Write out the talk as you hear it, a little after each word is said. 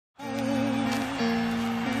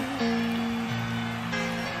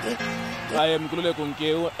I am Gulule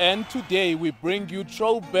Kunkeu, and today we bring you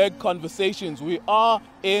throwback conversations. We are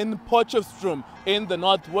in Potchefstroom in the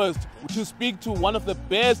Northwest to speak to one of the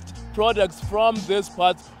best products from this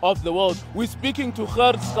part of the world. We're speaking to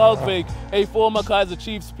Gert Schalkwyk, a former Kaizer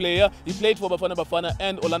Chiefs player. He played for Bafana Bafana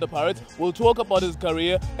and Orlando Pirates. We'll talk about his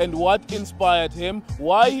career and what inspired him,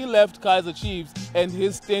 why he left Kaizer Chiefs and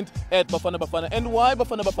his stint at Bafana Bafana, and why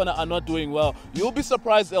Bafana Bafana are not doing well. You'll be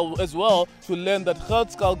surprised as well to learn that Gert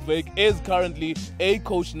Schalkwyk is currently a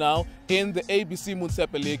coach now in the ABC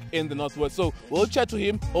Municipal League in the Northwest. So we'll chat to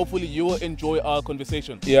him. Hopefully you will enjoy our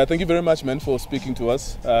conversation. Yeah, thank you very much, man, for speaking to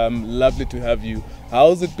us. Lovely to have you.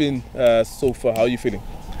 How's it been so far? How are you feeling?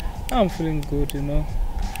 I'm feeling good, you know.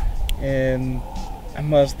 And I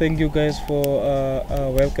must thank you guys for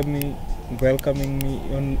welcoming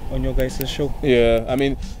me on your guys' show. Yeah, I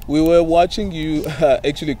mean, we were watching you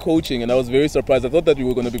actually coaching, and I was very surprised. I thought that you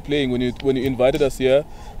were going to be playing when you invited us here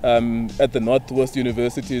at the Northwest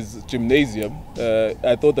University's gymnasium.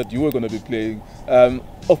 I thought that you were going to be playing.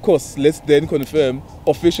 Of course, let's then confirm,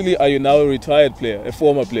 officially, are you now a retired player, a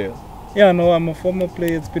former player? Yeah, no, I'm a former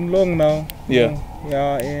player. It's been long now. Yeah.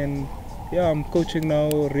 Yeah, and yeah, I'm coaching now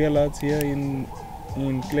real lads here in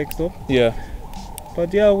Klerksdorp. Yeah.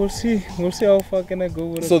 But yeah, we'll see. We'll see how far can I go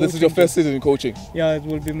with. So this is your first season in coaching? Yeah, it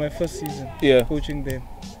will be my first season. Yeah. Coaching there.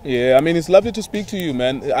 Yeah, I mean, it's lovely to speak to you,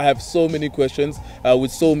 man. I have so many questions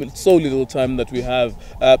with so little time that we have.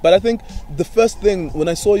 But I think the first thing, when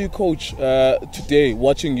I saw you coach today,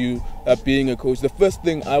 watching you being a coach, the first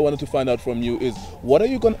thing I wanted to find out from you is what are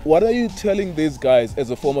you telling these guys as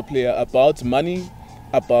a former player about money,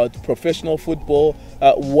 about professional football?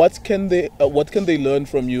 What can they learn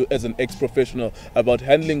from you as an ex-professional about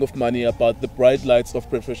handling of money, about the bright lights of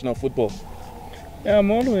professional football? Yeah, I'm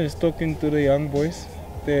always talking to the young boys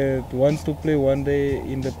that wants to play one day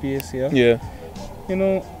in the PSL. Yeah. You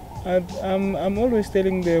know, I'm always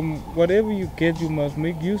telling them, whatever you get, you must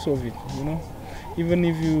make use of it. You know, even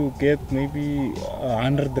if you get maybe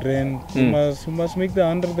 100 rand, you must make the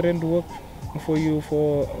 100 rand work for you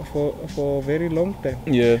for a very long time.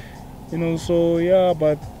 Yeah. You know, so yeah,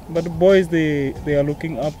 but the boys, they are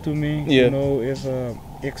looking up to me. Yeah. You know, as a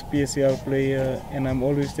ex-PSL player, and I'm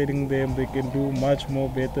always telling them they can do much more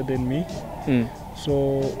better than me.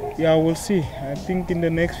 So yeah, we'll see. I think in the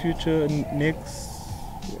next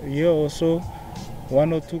year or so,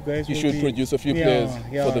 one or two guys you should produce a few players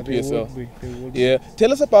for the PSL. They will be. Yeah.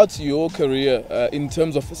 Tell us about your career in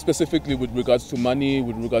terms of specifically with regards to money,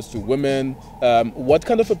 with regards to women. What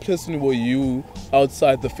kind of a person were you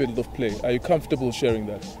outside the field of play? Are you comfortable sharing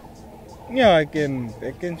that? Yeah, I can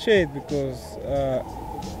share it because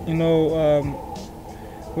you know,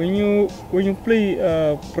 when you play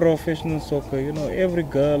professional soccer, you know, every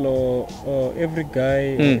girl or every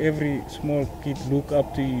guy or every small kid look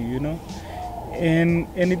up to you, you know. And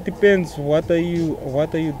it depends what are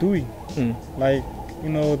you doing. Like, you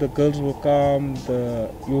know, the girls will come,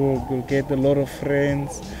 you'll get a lot of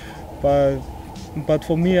friends, but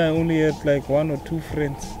for me, I only had like one or two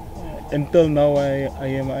friends. Until now, I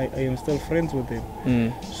am still friends with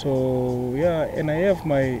them. So yeah, and I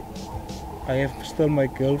have still my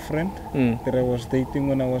girlfriend that I was dating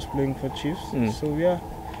when I was playing for Chiefs. So yeah,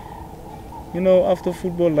 you know, after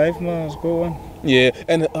football, life must go on. Yeah,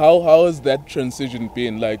 and how has that transition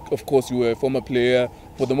been? Like, of course, you were a former player.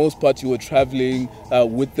 For the most part, you were traveling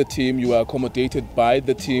with the team. You were accommodated by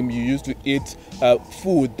the team. You used to eat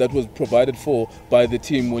food that was provided for by the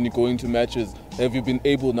team when you go into matches. Have you been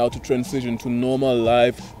able now to transition to normal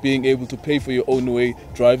life, being able to pay for your own way,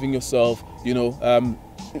 driving yourself, you know,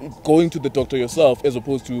 going to the doctor yourself as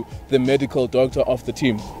opposed to the medical doctor of the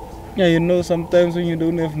team? Yeah, you know, sometimes when you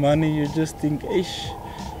don't have money, you just think, ish,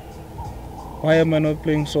 why am I not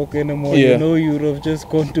playing soccer anymore? Yeah. You know, you would have just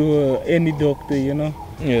gone to any doctor, you know.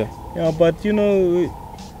 Yeah. Yeah, but you know,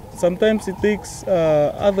 sometimes it takes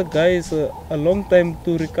other guys a long time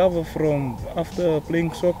to recover from after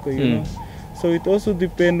playing soccer, you know. So it also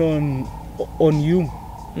depends on you.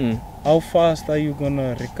 How fast are you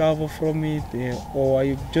gonna recover from it, or are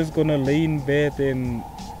you just gonna lay in bed and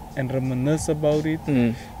reminisce about it?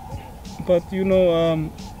 But you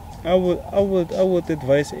know, I would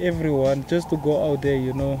advise everyone just to go out there.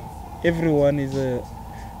 You know, everyone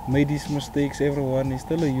made these mistakes. Everyone is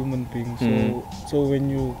still a human being. So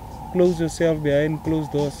when you close yourself behind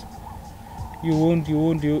closed doors, you won't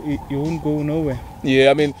go nowhere.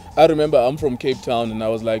 Yeah, I mean, I remember I'm from Cape Town and I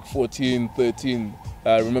was like 14, 13.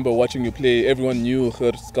 I remember watching you play. Everyone knew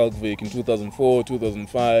Gert Schalkwyk in 2004,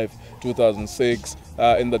 2005, 2006,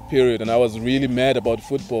 in that period. And I was really mad about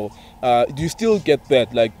football. Do you still get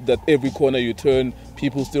that, like that every corner you turn,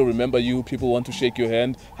 people still remember you, people want to shake your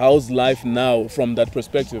hand? How's life now from that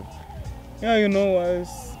perspective? Yeah, you know,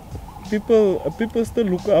 people still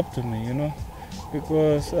look up to me, you know,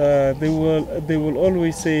 because they will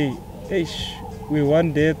always say, hey, we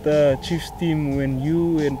won that Chiefs team when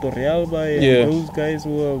you and Torrealba and those guys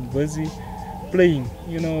were busy playing,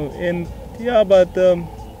 you know. And yeah, but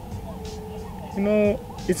you know,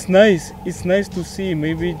 it's nice to see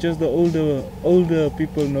maybe just the older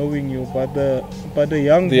people knowing you, but the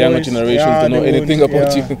younger generations don't know anything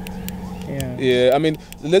about you. Yeah, I mean,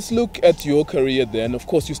 let's look at your career then. Of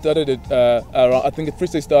course, you started at around, I think, at Free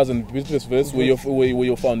State Stars and Bidvest Wits were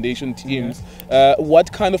your foundation teams.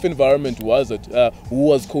 What kind of environment was it? Who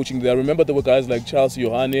was coaching there? I remember there were guys like Charles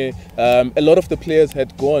Johanne. A lot of the players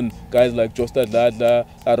had gone. Guys like Jostad Ladla,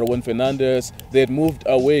 Rowan Fernandez. They had moved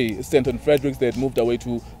away. Stanton Fredericks. They had moved away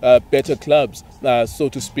to better clubs, so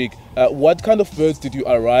to speak. What kind of Wits did you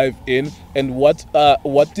arrive in, and what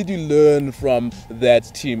did you learn from that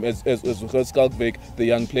team as Gert Schalkwyk, the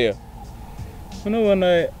young player? You know, when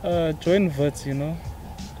I joined Wits, you know,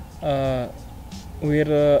 we had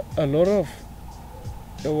a lot of,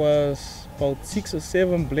 there was about 6 or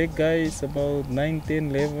 7 black guys, about 9,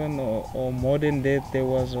 10, 11 or more than that. There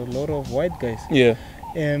was a lot of white guys. Yeah.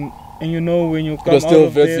 And you know, when you come out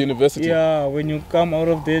of that, university. Yeah, when you come out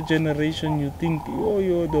of that generation, you think, oh,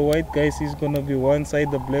 the white guys is gonna be one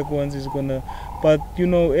side, the black ones is gonna, but you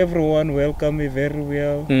know, everyone welcomed me very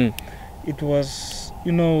well. It was,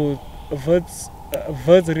 you know, Wits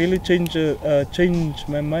really changed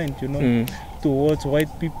my mind, you know, towards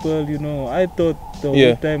white people. You know, I thought the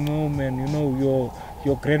whole time, oh man, you know,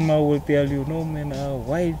 your grandma will tell you, no man,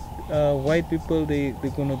 white people, they're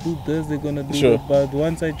gonna do this, they're gonna do that. But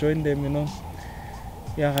once I joined them, you know,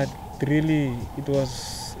 yeah,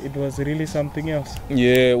 it was really something else.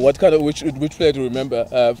 Yeah. What kind of which player do you remember?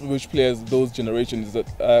 Which players those generations? Is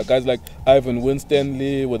that guys like Ivan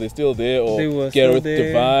Winstanley, were they still there, or they were Gareth still there.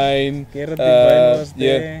 Divine? Gareth Divine was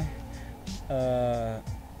there.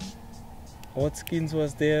 Watkins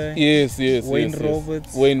was there. Yes. Wayne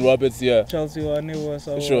Roberts. Wayne Roberts, yeah. Charles Johanne was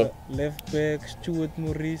our left back. Stuart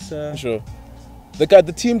Morisa. Sure.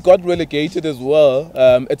 The team got relegated as well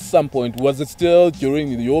at some point. Was it still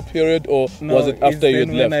during your period, or was it after you had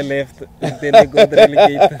left? When I left, and then they got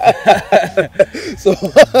relegated.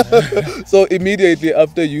 So immediately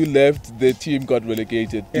after you left, the team got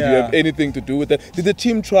relegated. Did you have anything to do with that? Did the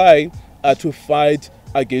team try to fight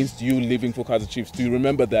against you leaving for Kaizer Chiefs? Do you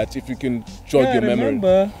remember that, if you can jog your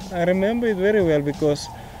memory? I remember it very well, because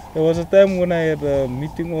there was a time when I had a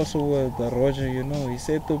meeting also with Roger, you know. He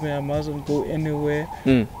said to me, I mustn't go anywhere.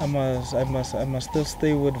 I must still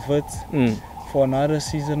stay with Wits for another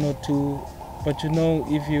season or 2. But you know,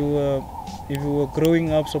 if you were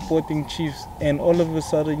growing up supporting Chiefs, and all of a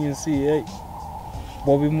sudden you see, hey,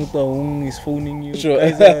 Bobby Mutahung is phoning you,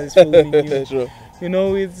 Kaizer is phoning you. You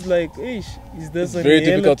know, it's like, hey, is this a very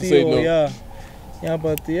reality? Difficult to say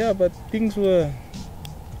no. But things were.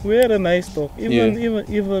 We had a nice talk.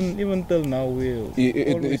 Even till now,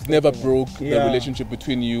 it never broke the relationship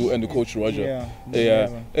between you and the coach Roger. Yeah.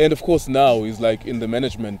 And of course now he's like in the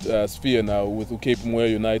management sphere now with Cape Moya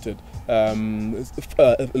United, a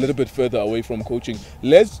little bit further away from coaching.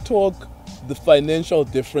 Let's talk the financial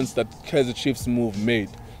difference that Kaizer Chiefs move made.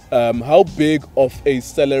 How big of a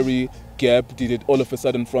salary gap did it all of a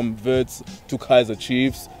sudden from Wits to Kaizer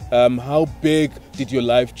Chiefs? How big did your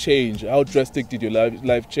life change? How drastic did your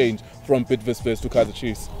life change from Bidvest Wits to Kaizer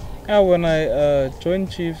Chiefs? When I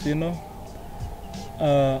joined Chiefs, you know,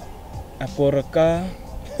 I bought a car.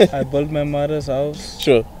 I built my mother's house.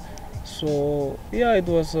 Sure. So yeah, it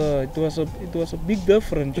was a big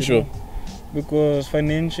difference. You know, because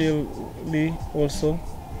financially also,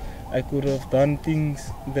 I could have done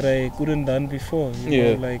things that I couldn't done before. You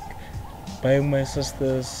know, like buying my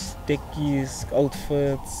sisters techies,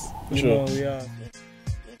 outfits, you know,